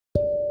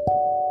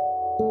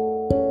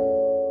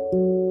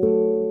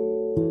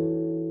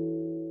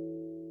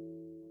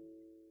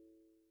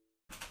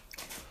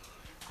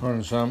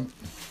Morning, Sam.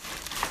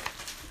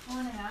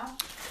 Morning, Al.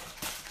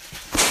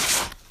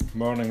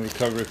 Morning,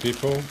 recovery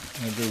people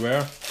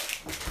everywhere.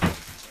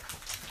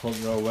 Hope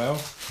you're all well.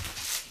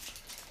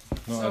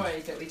 Sorry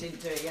that we didn't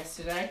do it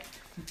yesterday.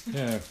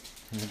 Yeah,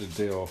 we had a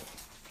day off.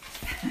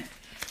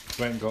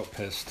 Went and got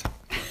pissed.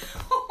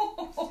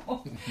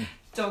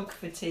 Dog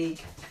fatigue.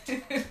 No,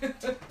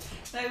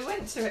 we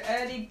went to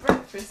early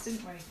breakfast,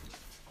 didn't we?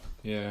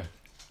 Yeah.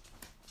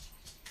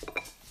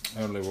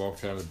 Early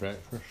walk, early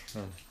breakfast.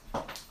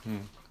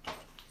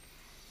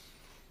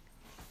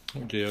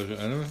 What day is it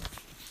anyway?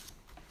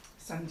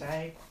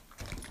 Sunday.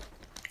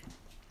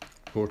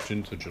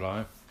 14th of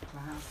July.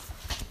 Wow.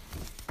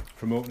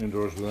 From opening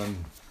doors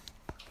within.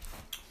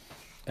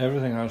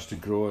 Everything has to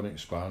grow and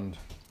expand.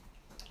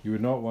 You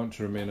would not want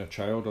to remain a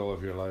child all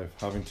of your life,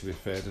 having to be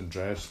fed and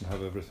dressed and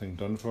have everything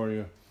done for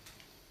you.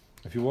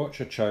 If you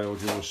watch a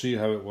child, you will see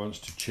how it wants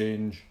to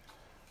change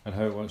and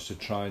how it wants to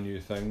try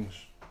new things.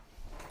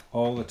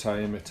 All the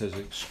time it is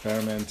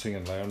experimenting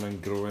and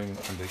learning, growing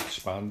and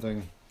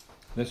expanding.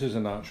 This is a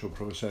natural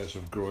process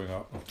of growing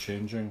up, of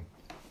changing.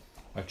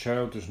 A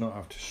child does not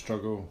have to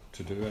struggle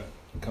to do it.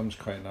 It comes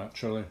quite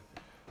naturally.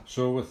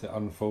 So with the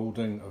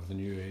unfolding of the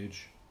new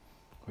age,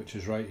 which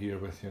is right here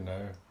with you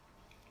now.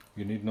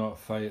 You need not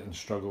fight and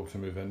struggle to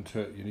move into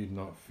it. You need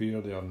not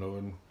fear the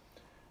unknown.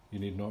 You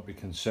need not be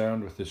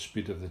concerned with the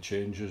speed of the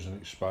changes and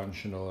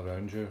expansion all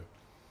around you.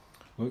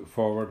 Look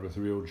forward with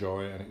real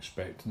joy and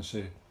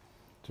expectancy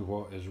to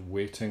what is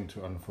waiting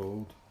to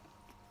unfold.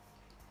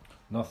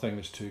 Nothing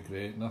is too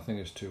great, nothing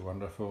is too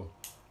wonderful,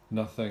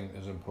 nothing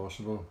is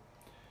impossible.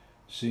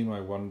 See my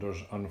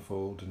wonders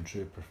unfold in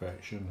true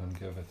perfection and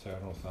give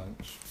eternal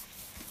thanks.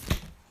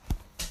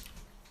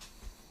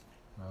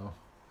 Well,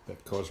 a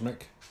bit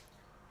cosmic.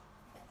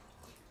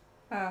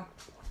 Oh.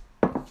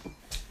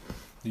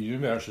 The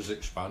universe is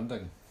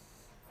expanding.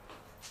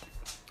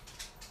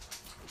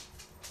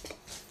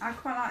 I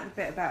quite like the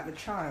bit about the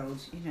child,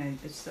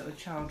 the sort of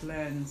child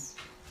learns,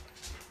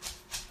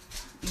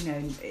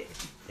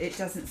 it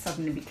doesn't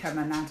suddenly become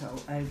an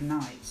adult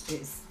overnight.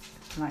 It's,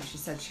 like she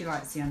said, she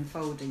likes the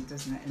unfolding,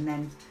 doesn't it? And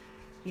then,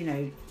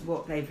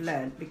 what they've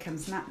learned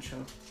becomes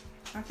natural.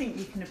 I think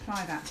you can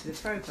apply that to the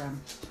programme.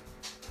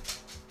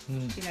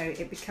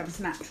 It becomes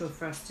natural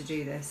for us to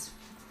do this.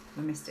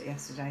 I missed it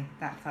yesterday.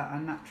 That felt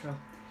unnatural.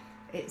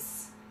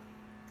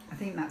 I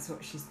think that's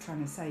what she's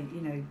trying to say,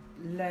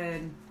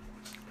 learn,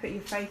 put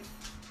your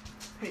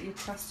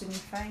trust in your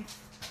faith,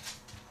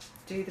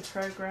 do the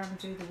programme,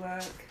 do the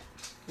work,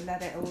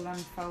 let it all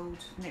unfold,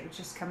 and it would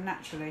just come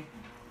naturally.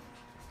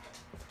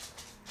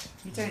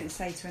 You don't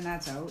say to an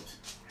adult,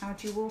 how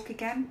do you walk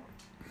again?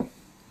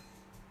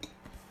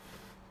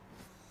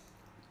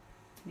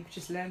 You've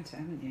just learned it,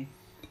 haven't you?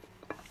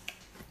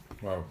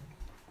 Wow.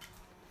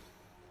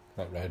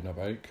 Like riding a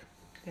bike.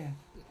 Yeah.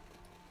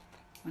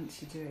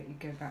 Once you do it, you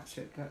go back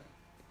to it, but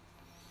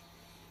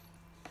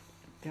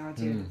the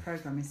idea of the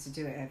programme is to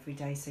do it every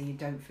day so you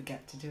don't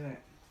forget to do it.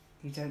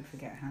 You don't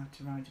forget how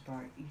to ride a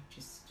bike.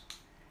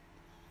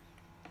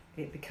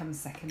 It becomes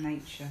second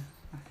nature,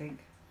 I think.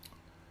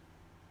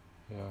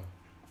 Yeah.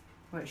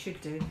 Well, it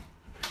should do.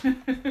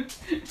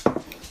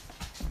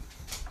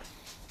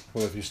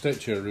 Well, if you stick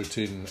to your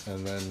routine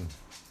and then,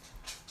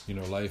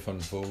 life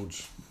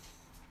unfolds,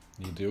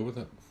 you deal with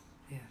it.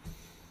 Yeah.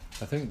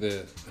 I think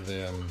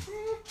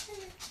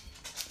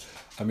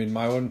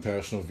my own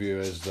personal view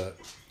is that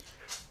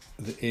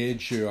the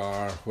age you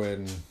are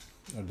when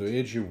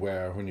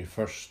you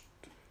first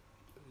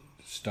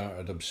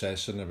started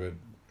obsessing about,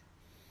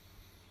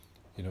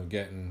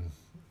 getting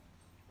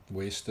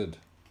wasted,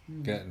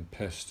 getting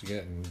pissed,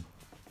 getting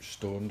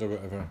stoned or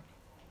whatever,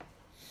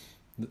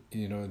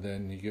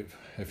 then you get,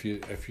 if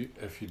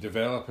you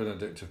develop an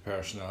addictive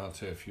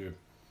personality, if you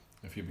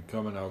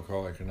become an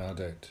alcoholic or an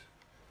addict,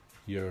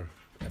 your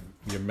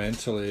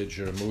mental age,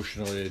 your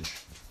emotional age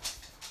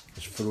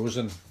is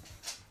frozen,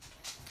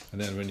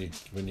 and then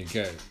when you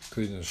get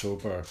clean and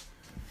sober,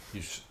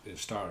 it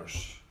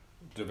starts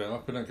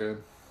developing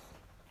again.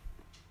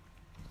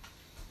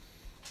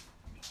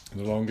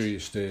 The longer you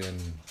stay in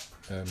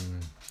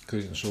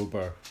clean and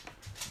sober,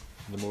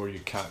 the more you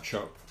catch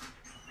up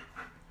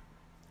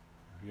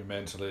your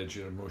mental age,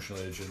 your emotional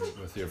age, and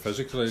with your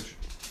physical age.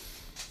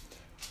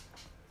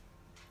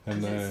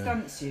 And it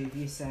stunts you,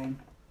 you're saying?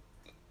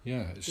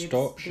 Yeah, it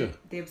stops you.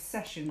 The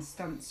obsession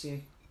stunts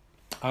you.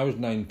 I was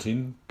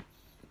 19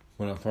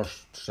 when I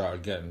first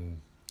started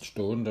getting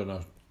stoned,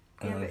 but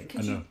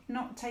could you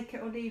not take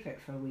it or leave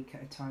it for a week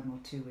at a time, or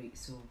 2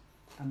 weeks, or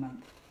a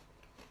month?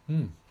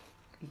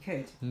 You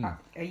could.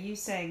 Are you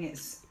saying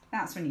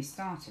that's when you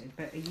started,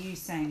 but are you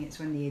saying it's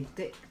when the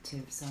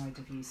addictive side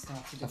of you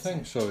started? I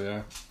think so,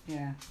 yeah.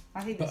 Yeah,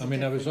 I think. But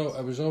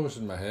I was always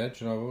in my head,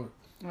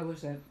 What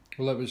was it?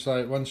 Well, it was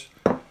like once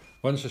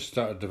I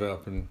started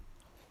developing,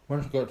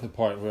 once I got to the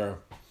point where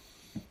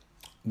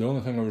the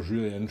only thing I was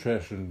really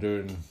interested in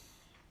doing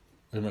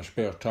in my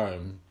spare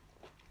time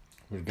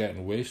was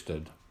getting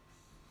wasted.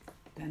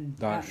 Then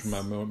that's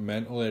my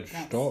mental age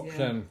stopped. Yeah.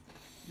 Then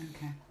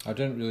okay. I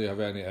didn't really have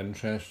any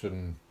interest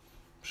in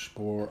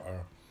sport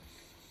or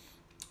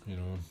You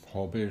know,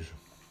 hobbies.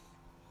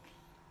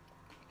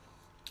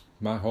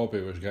 My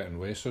hobby was getting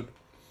wasted.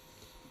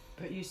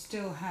 But you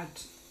still had...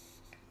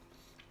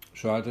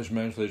 So I had this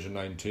mental age of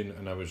 19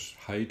 and I was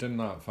hiding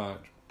that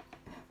fact.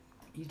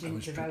 You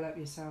didn't develop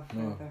yourself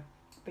further.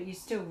 But you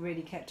still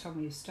really kept on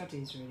with your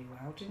studies really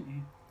well, didn't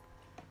you?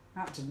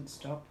 That didn't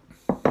stop.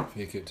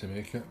 Fake it to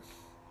make it.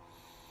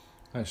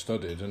 I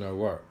studied and I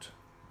worked.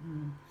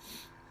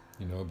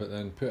 You know, but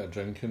then put a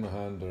drink in my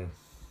hand or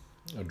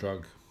a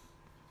drug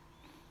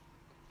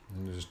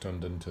and I just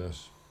turned into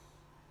this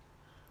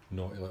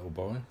naughty little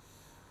boy,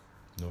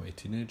 naughty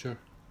teenager,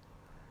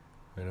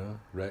 you know,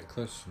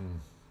 reckless and,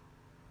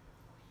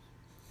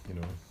 you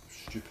know,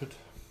 stupid.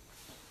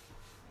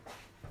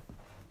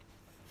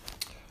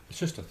 It's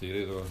just a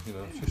theory though, you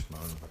know, it's just my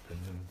own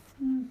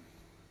opinion.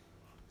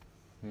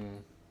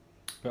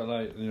 But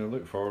like, you know,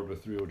 look forward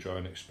with real joy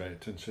and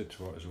expectancy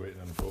to what is waiting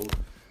to unfold.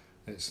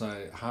 It's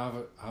like, have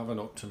an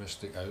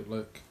optimistic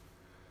outlook.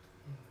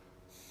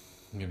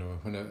 You know,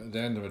 when at the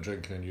end of my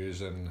drinking and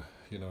using,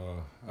 you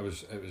know, it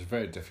was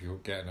very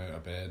difficult getting out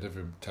of bed.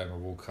 Every time I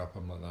woke up,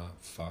 I'm like that,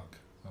 fuck,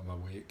 I'm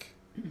awake.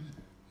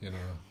 You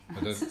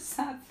know, That's a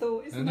sad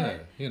thought, isn't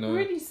it? You know,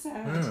 really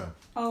sad. Yeah.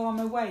 Oh, I'm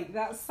awake.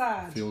 That's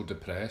sad. I feel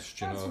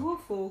depressed. You That's know,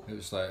 awful. it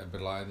was like I'd be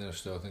lying there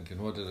still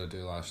thinking, what did I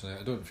do last night?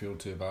 I don't feel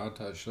too bad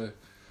actually.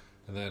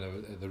 And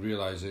then the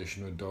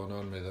realisation would dawn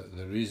on me that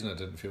the reason I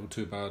didn't feel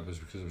too bad was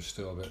because I was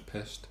still a bit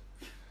pissed.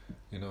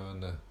 You know,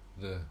 and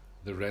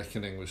the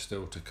reckoning was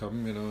still to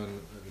come. You know, and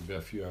it would be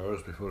a few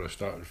hours before I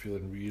started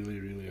feeling really,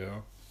 really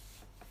ill.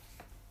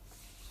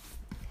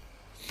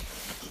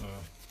 So,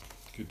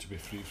 good to be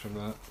free from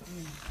that.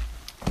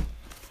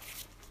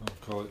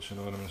 Alcoholics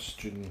Anonymous,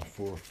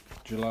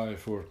 July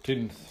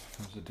 14th,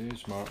 as the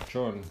days march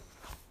on.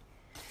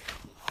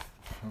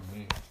 For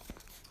me.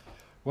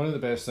 One of the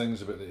best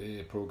things about the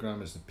AA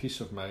programme is the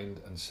peace of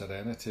mind and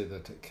serenity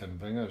that it can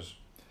bring us.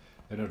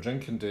 In our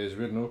drinking days,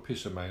 we had no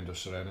peace of mind or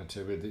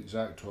serenity. We had the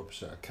exact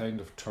opposite, a kind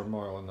of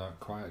turmoil and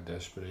that quiet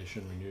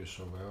desperation we knew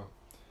so well.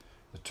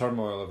 The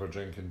turmoil of our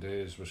drinking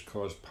days was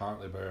caused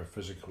partly by our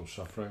physical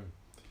suffering,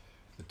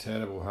 the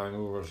terrible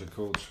hangovers, the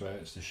cold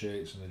sweats, the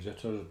shakes and the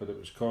jitters, but it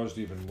was caused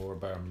even more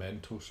by our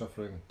mental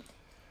suffering,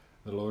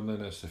 the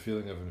loneliness, the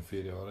feeling of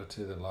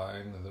inferiority, the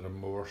lying, the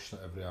remorse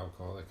that every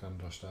alcoholic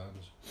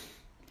understands.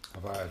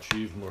 Have I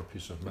achieved more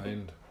peace of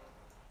mind?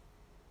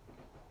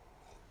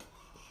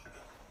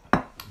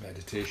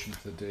 Meditation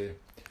for the day.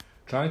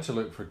 Try to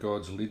look for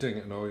God's leading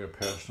in all your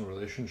personal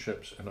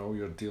relationships and all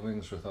your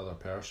dealings with other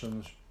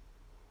persons.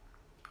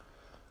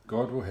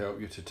 God will help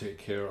you to take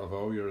care of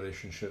all your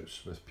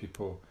relationships with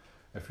people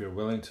if you're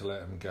willing to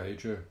let Him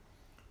guide you.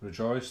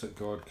 Rejoice that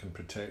God can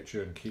protect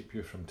you and keep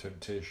you from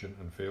temptation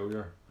and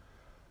failure.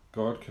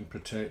 God can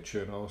protect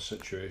you in all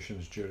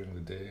situations during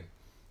the day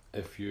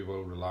if you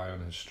will rely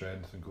on His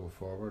strength and go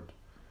forward.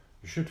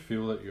 You should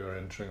feel that you are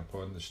entering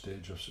upon the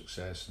stage of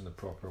success in the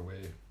proper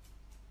way.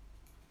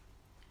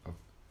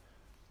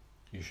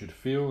 You should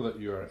feel that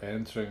you are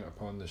entering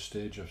upon the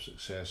stage of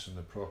success in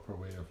the proper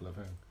way of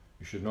living.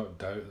 You should not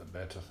doubt that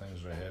better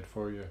things are ahead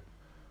for you.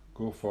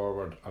 Go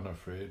forward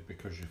unafraid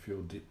because you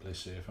feel deeply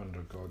safe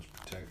under God's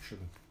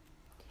protection.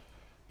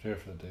 Prayer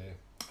for the day.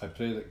 I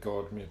pray that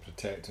God may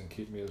protect and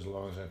keep me as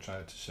long as I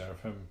try to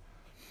serve Him.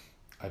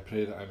 I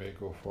pray that I may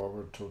go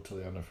forward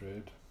totally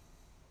unafraid.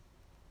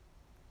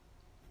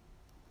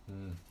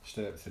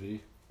 Step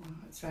 3. Well,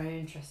 it's very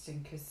interesting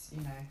because,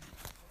 you know,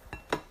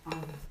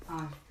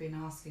 I've been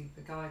asking for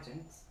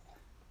guidance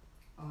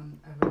on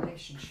a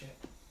relationship.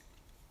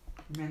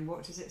 Remember,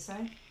 what does it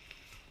say?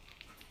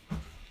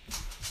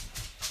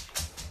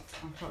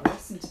 I've got to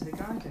listen to the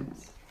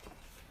guidance.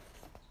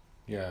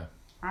 Yeah.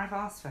 I've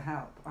asked for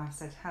help. I've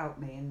said, help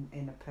me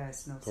in a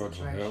personal God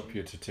situation. will help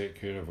you to take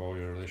care of all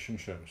your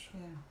relationships. Yeah.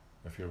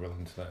 If you're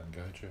willing to let Him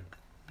guide you.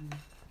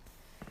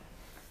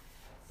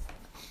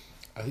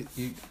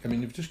 I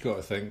mean, you've just got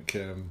to think,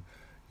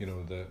 you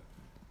know, the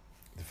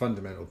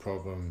fundamental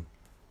problem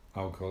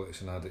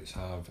alcoholics and addicts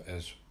have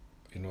is,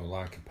 you know,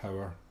 lack of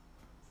power,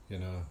 you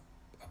know,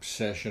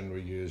 obsession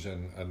with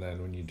using, and then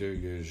when you do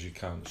use, you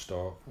can't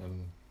stop,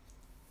 and,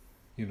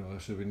 you know,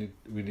 so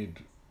we need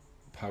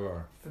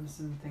power. From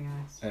something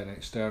else. An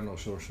external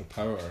source of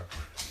power,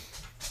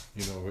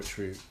 you know, which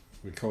we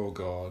call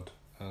God,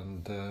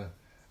 and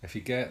if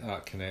you get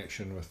that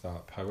connection with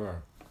that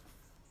power,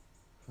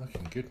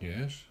 fucking good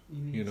news.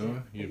 You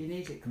know,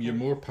 you're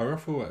more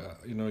powerful.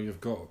 You know, you've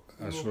got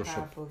a source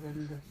of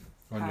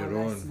on your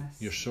own.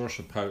 Your source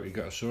of power. You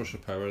got a source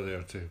of power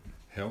there to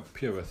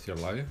help you with your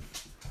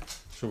life.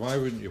 So why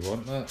wouldn't you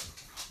want that?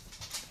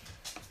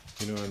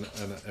 You know,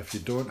 and if you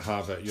don't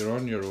have it, you're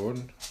on your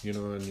own. You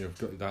know, and you've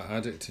got that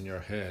addict in your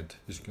head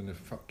who's going to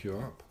fuck you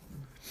up.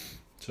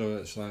 So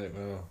it's like,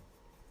 well,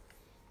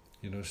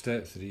 you know,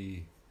 step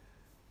 3.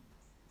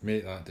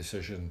 Make that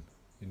decision,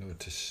 you know,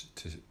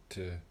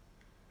 to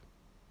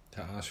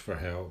ask for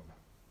help,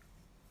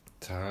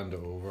 to hand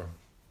it over,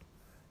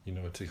 you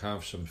know, to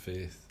have some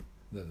faith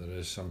that there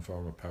is some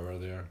form of power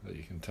there that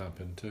you can tap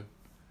into.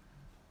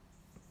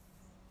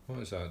 What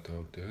is that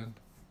dog doing?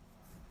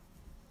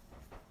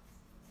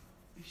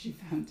 She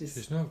found a.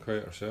 She's not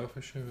quite herself,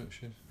 is she? But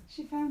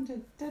She found a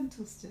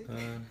dental stick.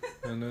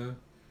 I know.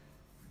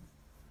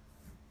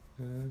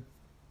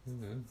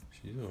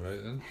 She's all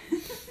right then.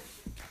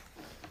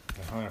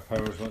 The higher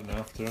power's looking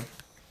after her.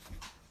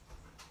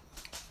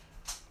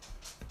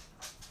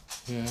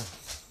 Yeah.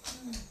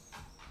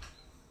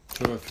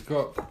 So if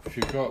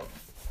you've got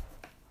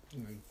a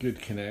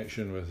good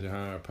connection with the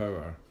higher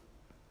power,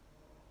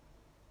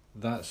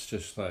 that's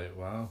just like,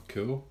 wow,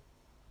 cool.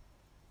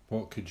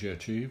 What could you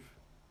achieve?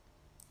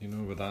 You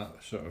know, with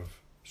that sort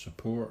of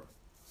support.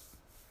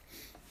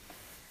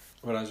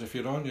 Whereas if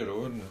you're on your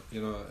own,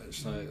 you know,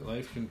 it's like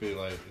life can be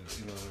like,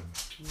 you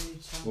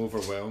know,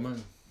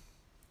 overwhelming.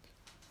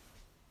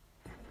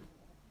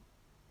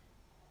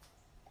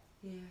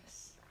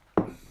 Yes.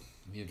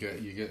 You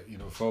get you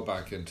know, fall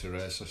back into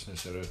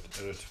restlessness,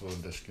 irritable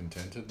and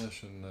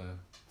discontentedness, and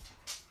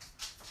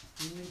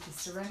You need the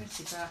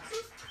serenity back.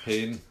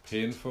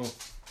 painful,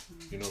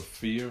 you know,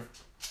 fear,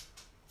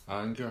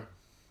 anger.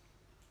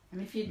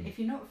 And if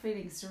you're not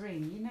feeling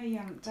serene, you know you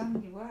haven't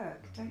done your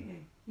work, don't you?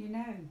 You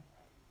know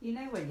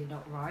when you're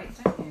not right,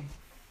 don't you?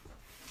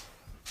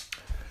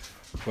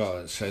 Well,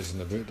 it says in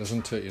the book,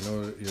 doesn't it? You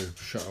know, you're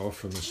shut off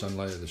from the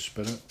sunlight of the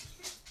spirit.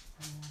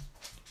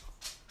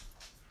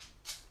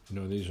 You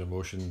know, these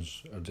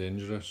emotions are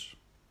dangerous.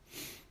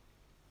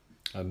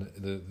 And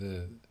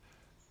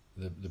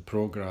the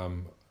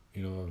program,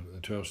 you know, the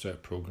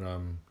 12-step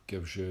program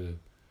gives you,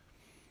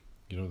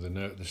 you know,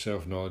 the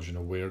self-knowledge and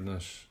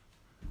awareness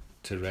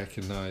to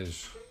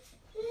recognise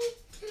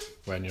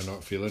when you're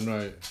not feeling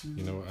right,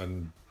 you know,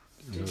 and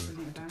you know,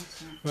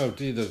 well,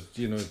 to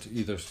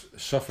either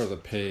suffer the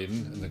pain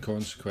and the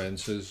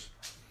consequences,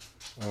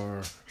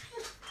 or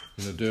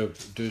you know,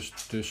 do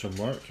some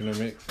work, you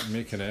know,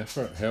 make an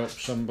effort, help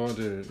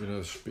somebody, you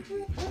know,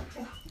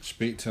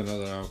 speak to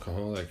another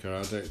alcoholic or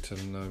addict,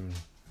 and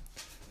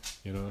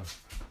you know,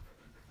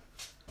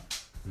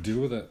 deal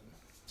with it,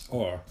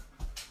 or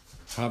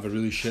have a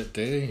really shit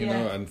day, you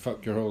know, and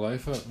fuck your whole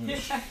life up.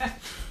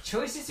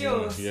 Choice is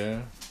yours.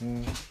 Yeah.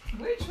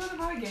 Which one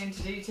am I going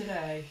to do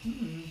today?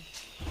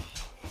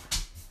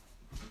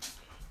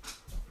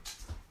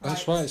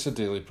 That's why it's a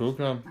daily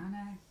program. I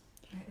know.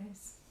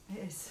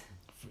 It is.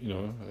 You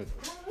know. It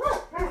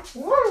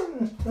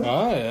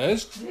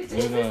is. It is,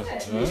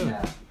 isn't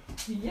it?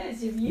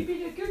 Yes, have you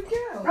been a good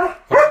girl?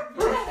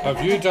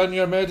 Have you done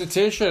your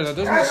meditation? It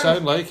doesn't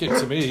sound like it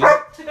to me.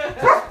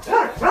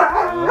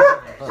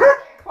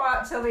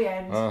 Quiet till the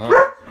end.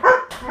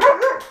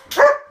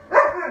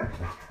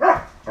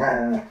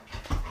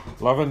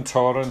 Love and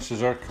tolerance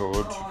is our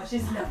code. Oh,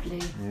 she's lovely.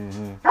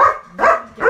 Mm-hmm.